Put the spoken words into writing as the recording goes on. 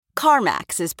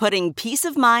CarMax is putting peace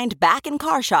of mind back in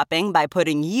car shopping by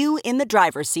putting you in the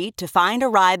driver's seat to find a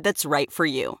ride that's right for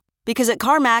you. Because at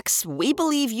CarMax, we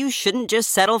believe you shouldn't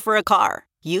just settle for a car.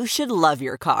 You should love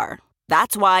your car.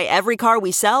 That's why every car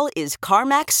we sell is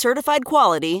CarMax certified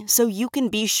quality, so you can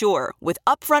be sure with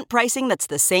upfront pricing that's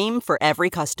the same for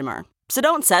every customer. So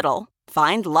don't settle.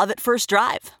 Find love at first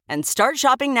drive and start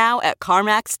shopping now at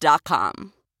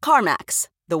CarMax.com. CarMax,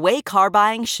 the way car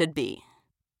buying should be.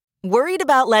 Worried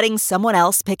about letting someone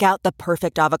else pick out the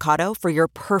perfect avocado for your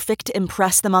perfect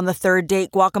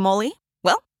impress-them-on-the-third-date guacamole?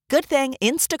 Well, good thing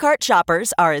Instacart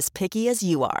shoppers are as picky as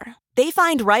you are. They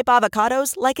find ripe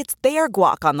avocados like it's their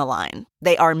guac on the line.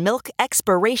 They are milk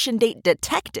expiration date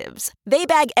detectives. They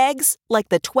bag eggs like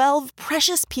the 12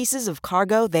 precious pieces of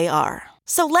cargo they are.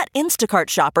 So let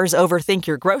Instacart shoppers overthink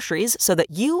your groceries so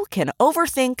that you can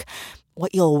overthink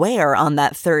what you'll wear on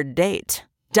that third date.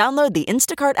 Download the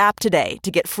Instacart app today to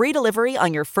get free delivery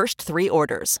on your first 3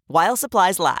 orders, while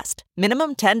supplies last.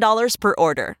 Minimum $10 per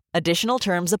order. Additional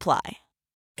terms apply.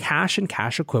 Cash and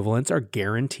cash equivalents are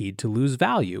guaranteed to lose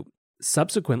value.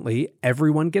 Subsequently,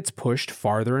 everyone gets pushed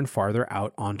farther and farther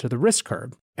out onto the risk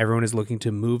curve. Everyone is looking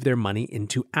to move their money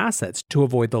into assets to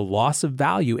avoid the loss of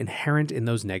value inherent in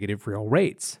those negative real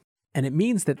rates. And it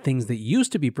means that things that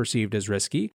used to be perceived as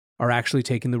risky are actually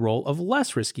taking the role of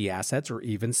less risky assets or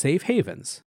even safe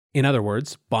havens. In other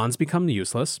words, bonds become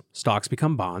useless, stocks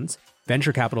become bonds,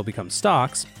 venture capital becomes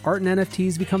stocks, art and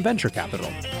NFTs become venture capital.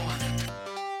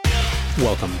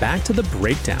 Welcome back to The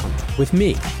Breakdown with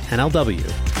me, NLW.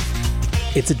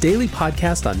 It's a daily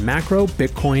podcast on macro,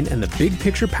 Bitcoin, and the big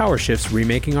picture power shifts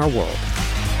remaking our world.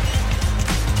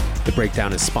 The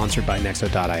Breakdown is sponsored by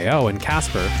Nexo.io and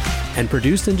Casper, and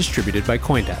produced and distributed by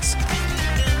CoinDesk.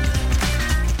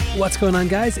 What's going on,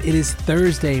 guys? It is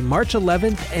Thursday, March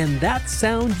 11th, and that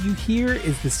sound you hear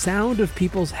is the sound of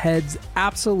people's heads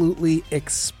absolutely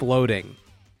exploding.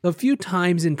 A few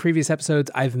times in previous episodes,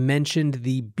 I've mentioned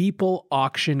the Beeple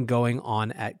auction going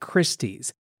on at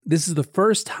Christie's. This is the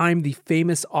first time the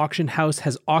famous auction house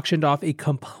has auctioned off a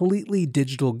completely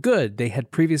digital good. They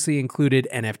had previously included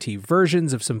NFT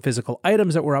versions of some physical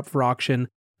items that were up for auction,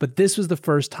 but this was the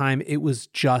first time it was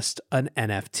just an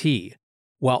NFT.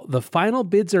 Well, the final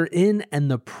bids are in,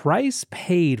 and the price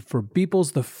paid for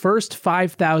Beeple's the first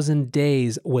 5,000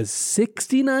 days was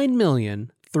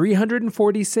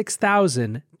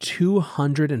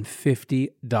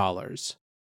 $69,346,250.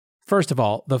 First of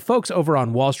all, the folks over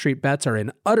on Wall Street Bets are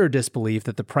in utter disbelief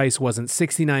that the price wasn't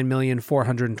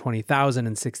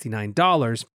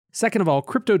 $69,420,069. Second of all,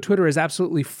 crypto Twitter is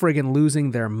absolutely friggin'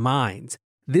 losing their minds.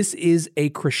 This is a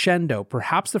crescendo,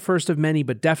 perhaps the first of many,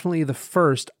 but definitely the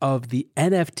first of the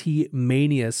NFT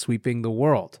mania sweeping the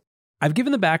world. I've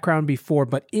given the background before,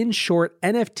 but in short,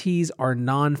 NFTs are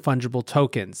non-fungible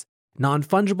tokens.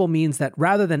 Non-fungible means that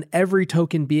rather than every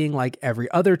token being like every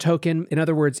other token, in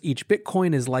other words, each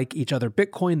Bitcoin is like each other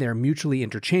Bitcoin, they're mutually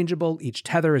interchangeable, each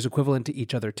tether is equivalent to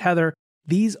each other tether,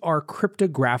 these are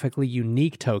cryptographically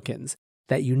unique tokens.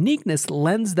 That uniqueness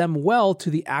lends them well to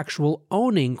the actual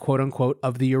owning, quote-unquote,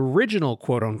 of the original,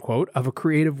 quote-unquote, of a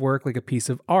creative work like a piece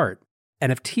of art.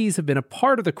 NFTs have been a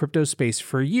part of the crypto space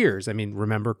for years. I mean,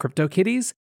 remember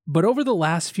CryptoKitties? But over the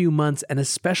last few months, and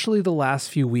especially the last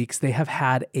few weeks, they have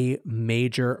had a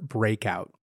major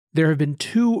breakout. There have been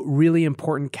 2 really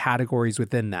important categories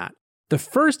within that. The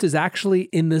first is actually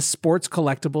in the sports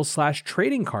collectible /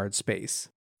 trading card space.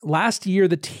 Last year,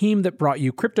 the team that brought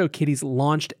you CryptoKitties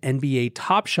launched NBA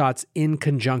Top Shots in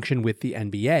conjunction with the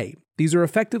NBA. These are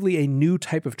effectively a new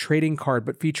type of trading card,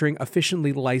 but featuring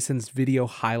efficiently licensed video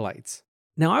highlights.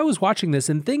 Now, I was watching this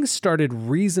and things started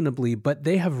reasonably, but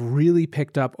they have really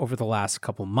picked up over the last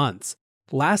couple months.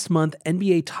 Last month,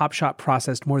 NBA Top Shot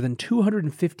processed more than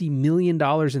 $250 million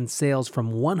in sales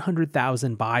from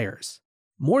 100,000 buyers.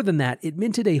 More than that, it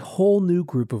minted a whole new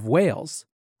group of whales.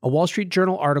 A Wall Street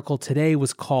Journal article today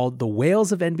was called "The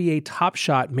Whales of NBA Top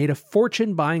Shot Made a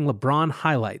Fortune Buying LeBron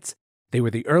Highlights. They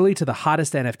were the early to the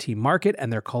hottest NFT market,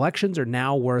 and their collections are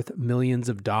now worth millions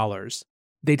of dollars."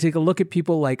 They take a look at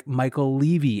people like Michael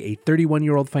Levy, a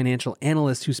 31-year-old financial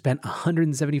analyst who spent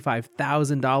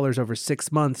 $175,000 over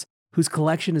 6 months, whose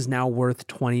collection is now worth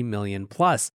 $20 million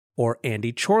plus. Or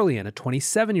Andy Chorlian, a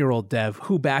 27-year-old dev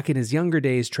who back in his younger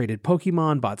days traded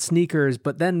Pokemon, bought sneakers,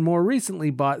 but then more recently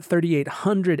bought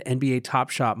 3,800 NBA Top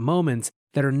Shot moments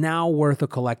that are now worth a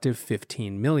collective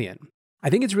 $15 million. I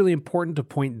think it's really important to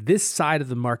point this side of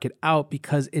the market out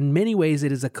because in many ways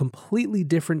it is a completely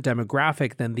different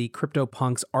demographic than the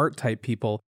CryptoPunks art type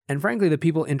people, and frankly the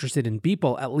people interested in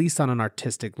Beeple, at least on an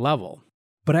artistic level.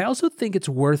 But I also think it's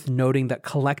worth noting that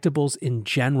collectibles in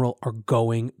general are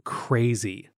going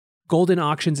crazy. Golden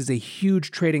Auctions is a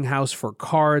huge trading house for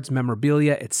cards,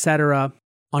 memorabilia, etc.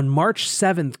 On March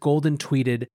 7th, Golden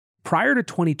tweeted, "Prior to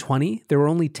 2020, there were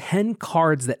only 10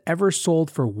 cards that ever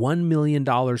sold for $1 million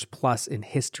plus in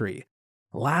history.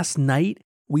 Last night,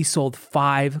 we sold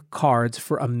 5 cards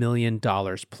for $1 million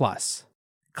plus."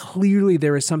 Clearly,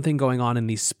 there is something going on in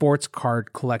the sports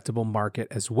card collectible market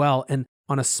as well. And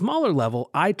on a smaller level,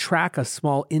 I track a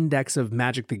small index of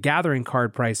Magic the Gathering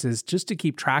card prices just to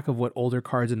keep track of what older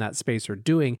cards in that space are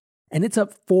doing, and it's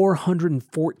up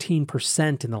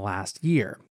 414% in the last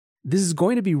year. This is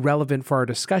going to be relevant for our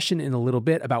discussion in a little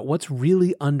bit about what's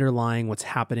really underlying what's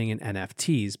happening in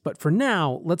NFTs, but for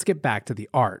now, let's get back to the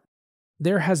art.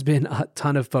 There has been a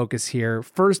ton of focus here.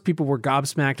 First, people were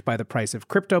gobsmacked by the price of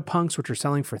CryptoPunks, which are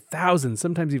selling for thousands,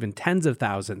 sometimes even tens of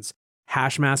thousands.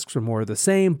 Hash masks were more of the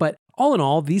same, but all in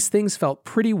all, these things felt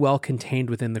pretty well contained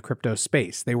within the crypto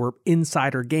space. They were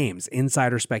insider games,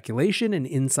 insider speculation, and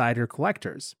insider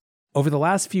collectors. Over the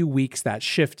last few weeks, that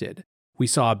shifted. We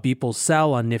saw Beeple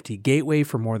sell on Nifty Gateway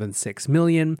for more than $6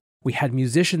 million. We had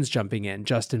musicians jumping in.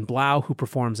 Justin Blau, who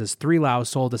performs as 3Lau,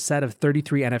 sold a set of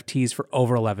 33 NFTs for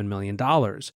over $11 million.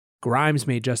 Grimes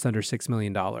made just under $6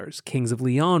 million. Kings of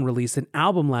Leon released an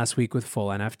album last week with full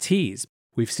NFTs.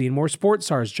 We've seen more sports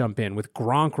stars jump in, with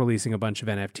Gronk releasing a bunch of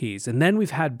NFTs. And then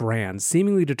we've had brands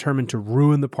seemingly determined to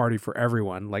ruin the party for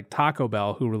everyone, like Taco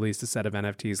Bell, who released a set of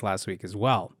NFTs last week as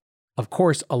well. Of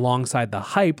course, alongside the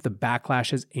hype, the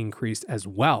backlash has increased as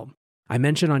well. I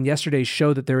mentioned on yesterday's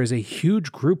show that there is a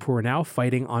huge group who are now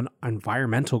fighting on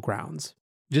environmental grounds.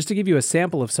 Just to give you a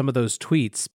sample of some of those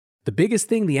tweets, the biggest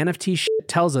thing the NFT shit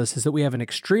tells us is that we have an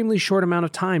extremely short amount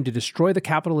of time to destroy the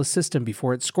capitalist system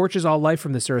before it scorches all life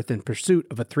from this earth in pursuit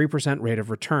of a 3% rate of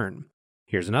return.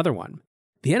 Here's another one.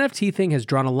 The NFT thing has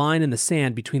drawn a line in the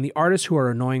sand between the artists who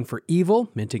are annoying for evil,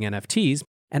 minting NFTs,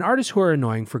 and artists who are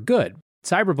annoying for good,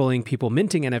 cyberbullying people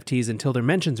minting NFTs until their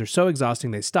mentions are so exhausting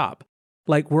they stop.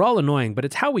 Like, we're all annoying, but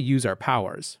it's how we use our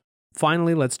powers.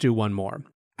 Finally, let's do one more.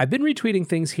 I've been retweeting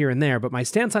things here and there, but my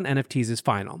stance on NFTs is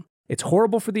final. It's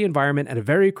horrible for the environment at a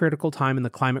very critical time in the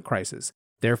climate crisis.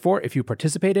 Therefore, if you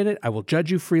participate in it, I will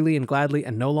judge you freely and gladly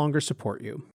and no longer support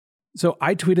you. So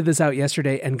I tweeted this out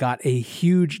yesterday and got a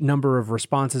huge number of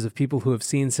responses of people who have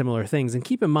seen similar things. And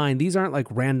keep in mind, these aren't like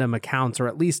random accounts, or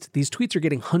at least these tweets are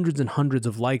getting hundreds and hundreds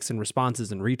of likes and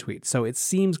responses and retweets. So it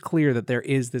seems clear that there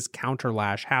is this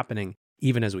counterlash happening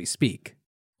even as we speak.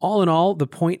 All in all, the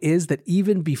point is that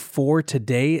even before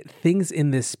today, things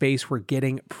in this space were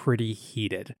getting pretty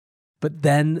heated. But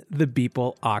then the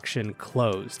Beeple auction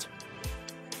closed.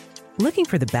 Looking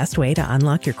for the best way to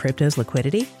unlock your crypto's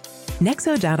liquidity?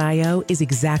 Nexo.io is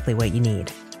exactly what you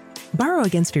need. Borrow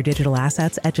against your digital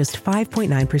assets at just 5.9%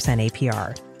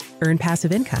 APR. Earn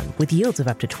passive income with yields of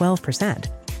up to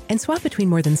 12%. And swap between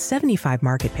more than 75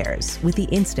 market pairs with the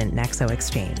instant Nexo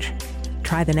exchange.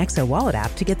 Try the Nexo Wallet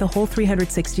app to get the whole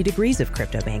 360 degrees of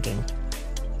crypto banking.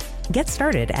 Get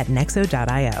started at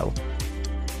Nexo.io.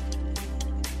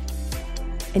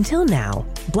 Until now,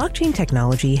 blockchain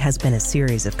technology has been a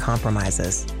series of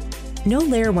compromises. No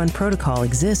Layer 1 protocol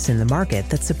exists in the market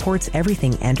that supports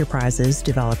everything enterprises,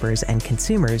 developers, and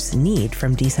consumers need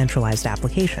from decentralized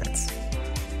applications.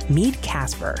 Meet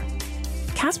Casper.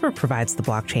 Casper provides the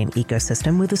blockchain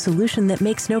ecosystem with a solution that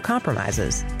makes no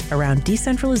compromises around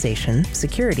decentralization,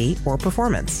 security, or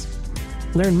performance.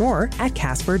 Learn more at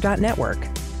casper.network.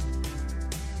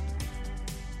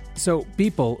 So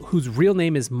Beeple, whose real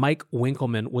name is Mike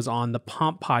Winkleman, was on the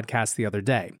Pomp podcast the other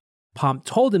day. Pomp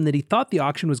told him that he thought the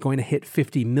auction was going to hit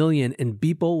 $50 million, and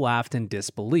Beeple laughed in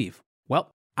disbelief. Well,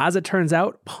 as it turns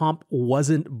out, Pomp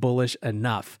wasn't bullish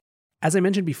enough. As I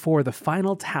mentioned before, the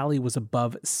final tally was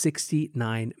above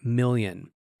 $69 million.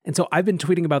 And so I've been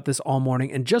tweeting about this all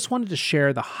morning and just wanted to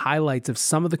share the highlights of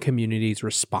some of the community's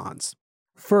response.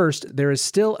 First, there is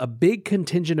still a big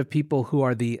contingent of people who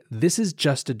are the "this is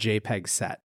just a JPEG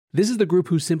set." This is the group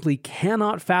who simply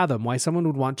cannot fathom why someone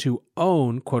would want to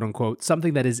own, quote unquote,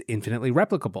 something that is infinitely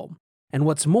replicable. And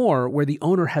what's more, where the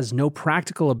owner has no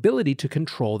practical ability to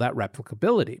control that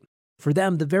replicability. For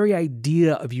them, the very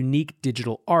idea of unique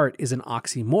digital art is an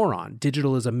oxymoron.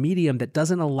 Digital is a medium that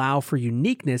doesn't allow for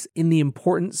uniqueness in the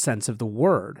important sense of the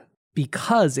word,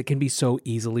 because it can be so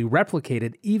easily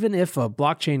replicated, even if a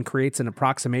blockchain creates an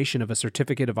approximation of a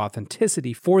certificate of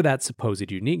authenticity for that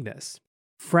supposed uniqueness.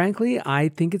 Frankly, I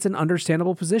think it's an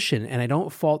understandable position, and I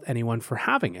don't fault anyone for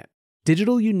having it.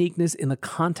 Digital uniqueness in the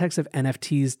context of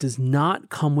NFTs does not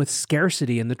come with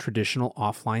scarcity in the traditional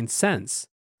offline sense,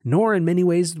 nor in many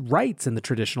ways rights in the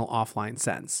traditional offline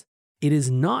sense. It is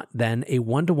not then a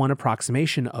one-to-one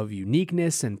approximation of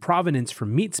uniqueness and provenance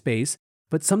from meat space,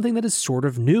 but something that is sort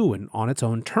of new and on its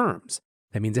own terms.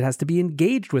 That means it has to be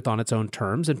engaged with on its own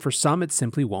terms, and for some, it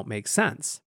simply won't make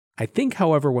sense. I think,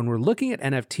 however, when we're looking at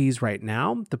NFTs right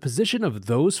now, the position of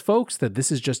those folks that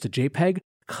this is just a JPEG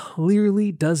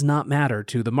clearly does not matter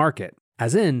to the market.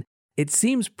 As in, it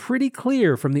seems pretty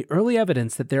clear from the early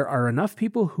evidence that there are enough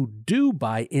people who do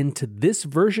buy into this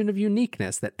version of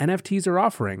uniqueness that NFTs are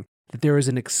offering that there is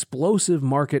an explosive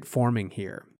market forming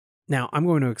here. Now, I'm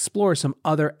going to explore some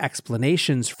other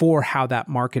explanations for how that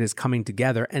market is coming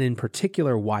together, and in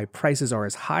particular, why prices are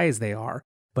as high as they are.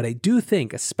 But I do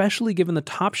think, especially given the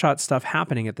Top Shot stuff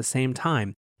happening at the same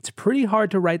time, it's pretty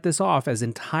hard to write this off as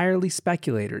entirely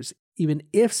speculators, even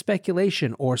if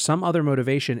speculation or some other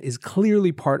motivation is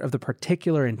clearly part of the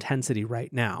particular intensity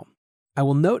right now. I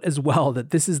will note as well that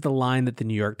this is the line that the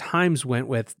New York Times went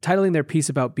with, titling their piece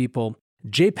about Beeple,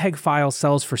 JPEG file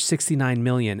sells for $69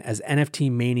 million as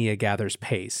NFT mania gathers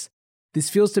pace.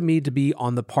 This feels to me to be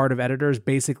on the part of editors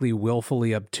basically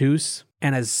willfully obtuse,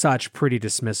 and as such pretty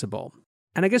dismissible.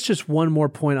 And I guess just one more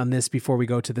point on this before we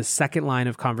go to the second line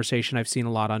of conversation I've seen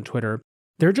a lot on Twitter.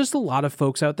 There are just a lot of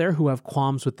folks out there who have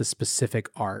qualms with the specific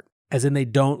art, as in they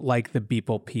don't like the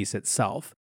Beeple piece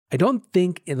itself. I don't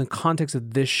think in the context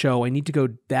of this show I need to go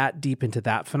that deep into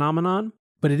that phenomenon,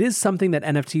 but it is something that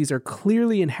NFTs are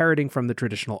clearly inheriting from the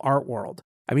traditional art world.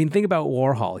 I mean, think about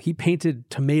Warhol. He painted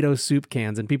tomato soup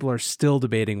cans and people are still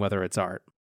debating whether it's art.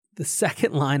 The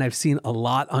second line I've seen a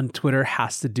lot on Twitter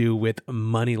has to do with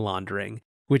money laundering,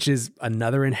 which is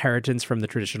another inheritance from the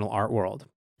traditional art world.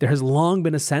 There has long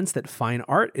been a sense that fine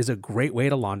art is a great way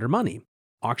to launder money.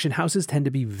 Auction houses tend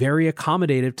to be very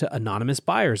accommodative to anonymous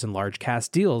buyers in large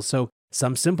cast deals, so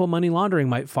some simple money laundering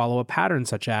might follow a pattern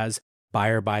such as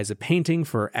buyer buys a painting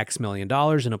for X million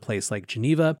dollars in a place like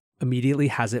Geneva, immediately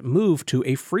has it moved to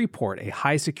a Freeport, a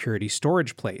high-security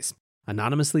storage place,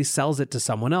 anonymously sells it to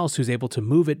someone else who's able to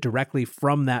move it directly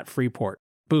from that Freeport.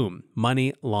 Boom,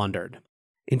 money laundered.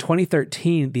 In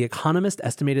 2013, The Economist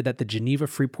estimated that the Geneva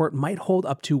Freeport might hold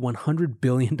up to $100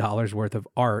 billion worth of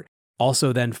art,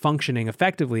 also then functioning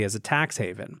effectively as a tax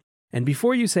haven. And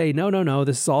before you say, no,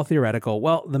 this is all theoretical,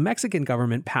 well, the Mexican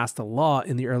government passed a law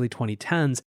in the early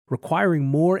 2010s requiring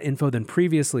more info than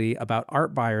previously about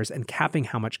art buyers and capping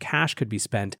how much cash could be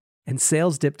spent, and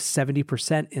sales dipped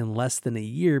 70% in less than a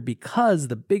year because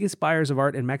the biggest buyers of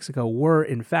art in Mexico were,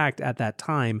 in fact, at that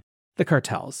time, the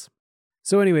cartels.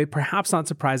 So anyway, perhaps not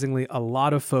surprisingly, a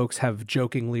lot of folks have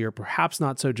jokingly or perhaps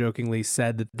not so jokingly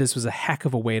said that this was a heck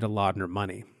of a way to launder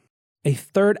money. A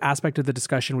third aspect of the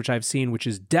discussion which I've seen, which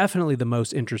is definitely the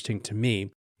most interesting to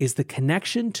me, is the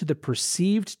connection to the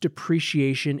perceived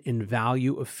depreciation in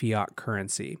value of fiat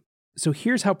currency. So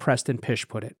here's how Preston Pish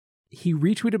put it. He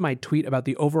retweeted my tweet about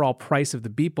the overall price of the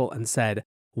Beeple and said,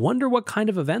 "Wonder what kind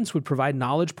of events would provide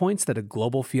knowledge points that a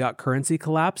global fiat currency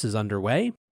collapse is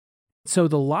underway?" So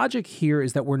the logic here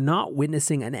is that we're not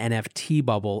witnessing an NFT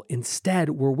bubble.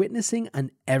 Instead, we're witnessing an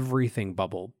everything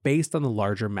bubble based on the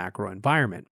larger macro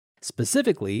environment.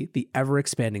 Specifically, the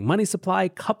ever-expanding money supply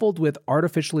coupled with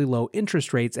artificially low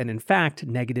interest rates and, in fact,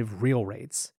 negative real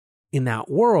rates. In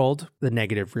that world, the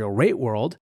negative real rate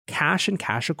world, cash and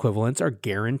cash equivalents are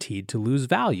guaranteed to lose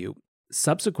value.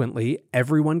 Subsequently,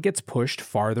 everyone gets pushed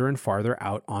farther and farther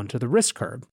out onto the risk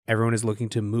curve. Everyone is looking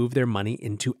to move their money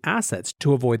into assets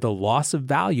to avoid the loss of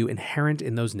value inherent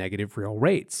in those negative real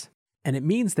rates. And it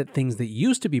means that things that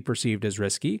used to be perceived as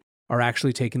risky are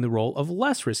actually taking the role of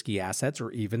less risky assets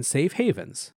or even safe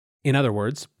havens. In other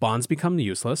words, bonds become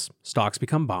useless, stocks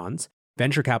become bonds,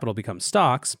 venture capital becomes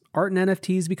stocks, art and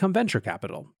NFTs become venture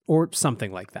capital, or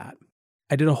something like that.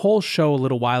 I did a whole show a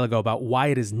little while ago about why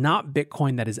it is not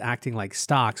Bitcoin that is acting like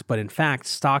stocks, but in fact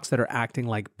stocks that are acting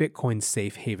like Bitcoin's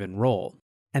safe haven role.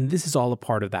 And this is all a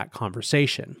part of that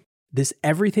conversation. This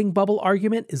everything bubble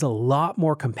argument is a lot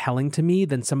more compelling to me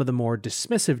than some of the more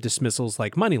dismissive dismissals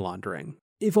like money laundering.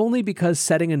 If only because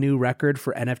setting a new record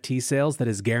for NFT sales that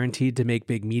is guaranteed to make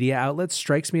big media outlets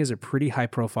strikes me as a pretty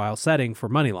high-profile setting for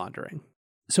money laundering.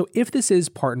 So if this is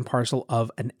part and parcel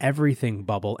of an everything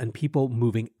bubble and people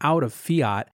moving out of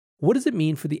fiat, what does it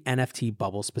mean for the NFT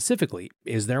bubble specifically?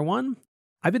 Is there one?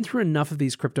 I've been through enough of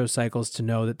these crypto cycles to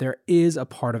know that there is a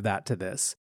part of that to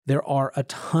this. There are a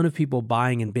ton of people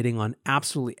buying and bidding on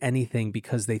absolutely anything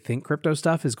because they think crypto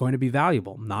stuff is going to be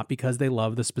valuable, not because they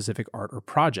love the specific art or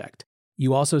project.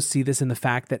 You also see this in the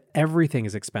fact that everything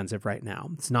is expensive right now.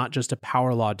 It's not just a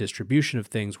power law distribution of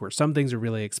things where some things are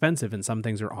really expensive and some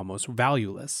things are almost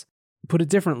valueless. Put it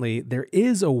differently, there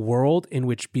is a world in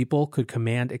which Beeple could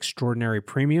command extraordinary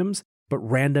premiums, but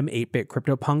random 8-bit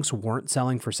CryptoPunks weren't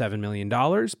selling for $7 million,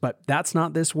 but that's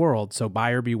not this world, so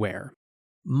buyer beware.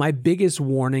 My biggest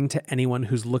warning to anyone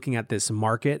who's looking at this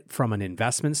market from an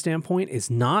investment standpoint is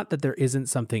not that there isn't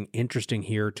something interesting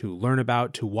here to learn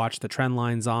about, to watch the trend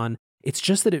lines on. It's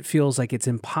just that it feels like it's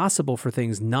impossible for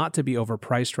things not to be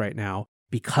overpriced right now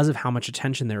because of how much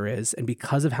attention there is and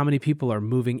because of how many people are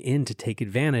moving in to take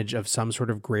advantage of some sort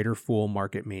of greater fool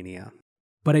market mania.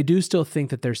 But I do still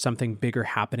think that there's something bigger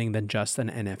happening than just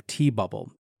an NFT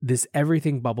bubble. This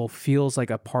everything bubble feels like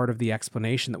a part of the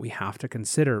explanation that we have to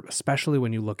consider, especially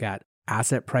when you look at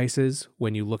asset prices,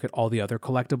 when you look at all the other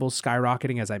collectibles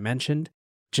skyrocketing, as I mentioned.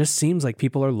 Just seems like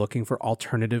people are looking for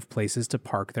alternative places to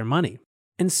park their money.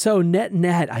 And so net,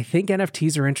 I think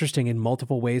NFTs are interesting in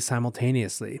multiple ways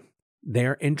simultaneously.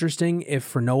 They're interesting if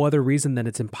for no other reason than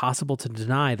it's impossible to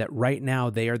deny that right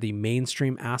now they are the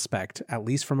mainstream aspect, at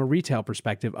least from a retail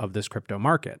perspective, of this crypto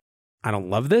market. I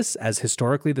don't love this, as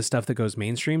historically the stuff that goes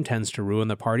mainstream tends to ruin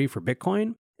the party for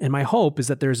Bitcoin, and my hope is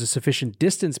that there's a sufficient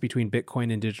distance between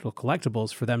Bitcoin and digital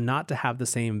collectibles for them not to have the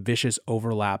same vicious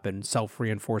overlap and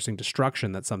self-reinforcing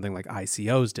destruction that something like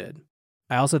ICOs did.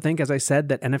 I also think, as I said,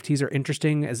 that NFTs are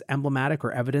interesting as emblematic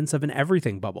or evidence of an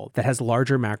everything bubble that has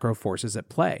larger macro forces at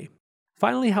play.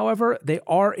 Finally, however, they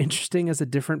are interesting as a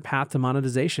different path to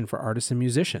monetization for artists and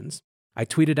musicians. I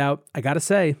tweeted out, I gotta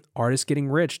say, artists getting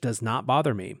rich does not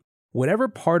bother me. Whatever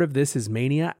part of this is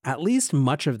mania, at least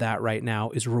much of that right now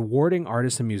is rewarding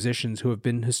artists and musicians who have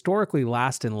been historically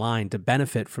last in line to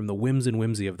benefit from the whims and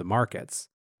whimsy of the markets.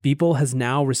 Beeple has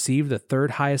now received the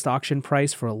third highest auction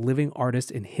price for a living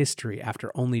artist in history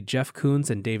after only Jeff Koons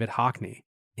and David Hockney.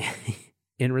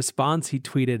 In response, he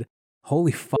tweeted,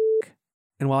 "Holy fuck."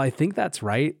 And while I think that's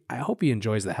right, I hope he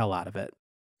enjoys the hell out of it.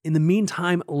 In the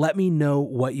meantime, let me know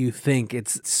what you think.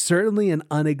 It's certainly an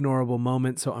unignorable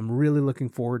moment, so I'm really looking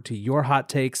forward to your hot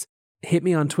takes. Hit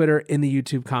me on Twitter, in the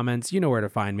YouTube comments. You know where to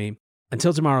find me.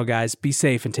 Until tomorrow, guys, be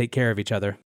safe and take care of each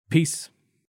other. Peace.